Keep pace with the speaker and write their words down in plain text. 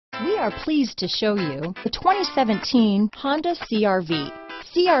We are pleased to show you the 2017 Honda CR-V.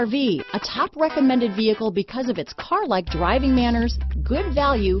 CR-V, a top recommended vehicle because of its car-like driving manners, good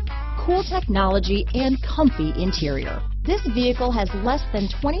value, cool technology, and comfy interior. This vehicle has less than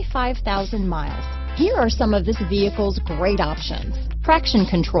 25,000 miles. Here are some of this vehicle's great options: traction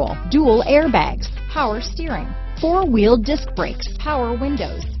control, dual airbags, power steering, four-wheel disc brakes, power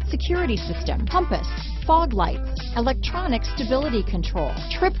windows, security system, compass, fog lights, electronic stability control,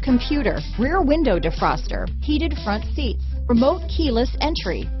 trip computer, rear window defroster, heated front seats, remote keyless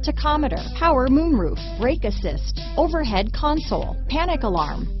entry, tachometer, power moonroof, brake assist, overhead console, panic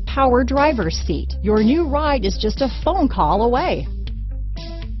alarm, power driver's seat. Your new ride is just a phone call away.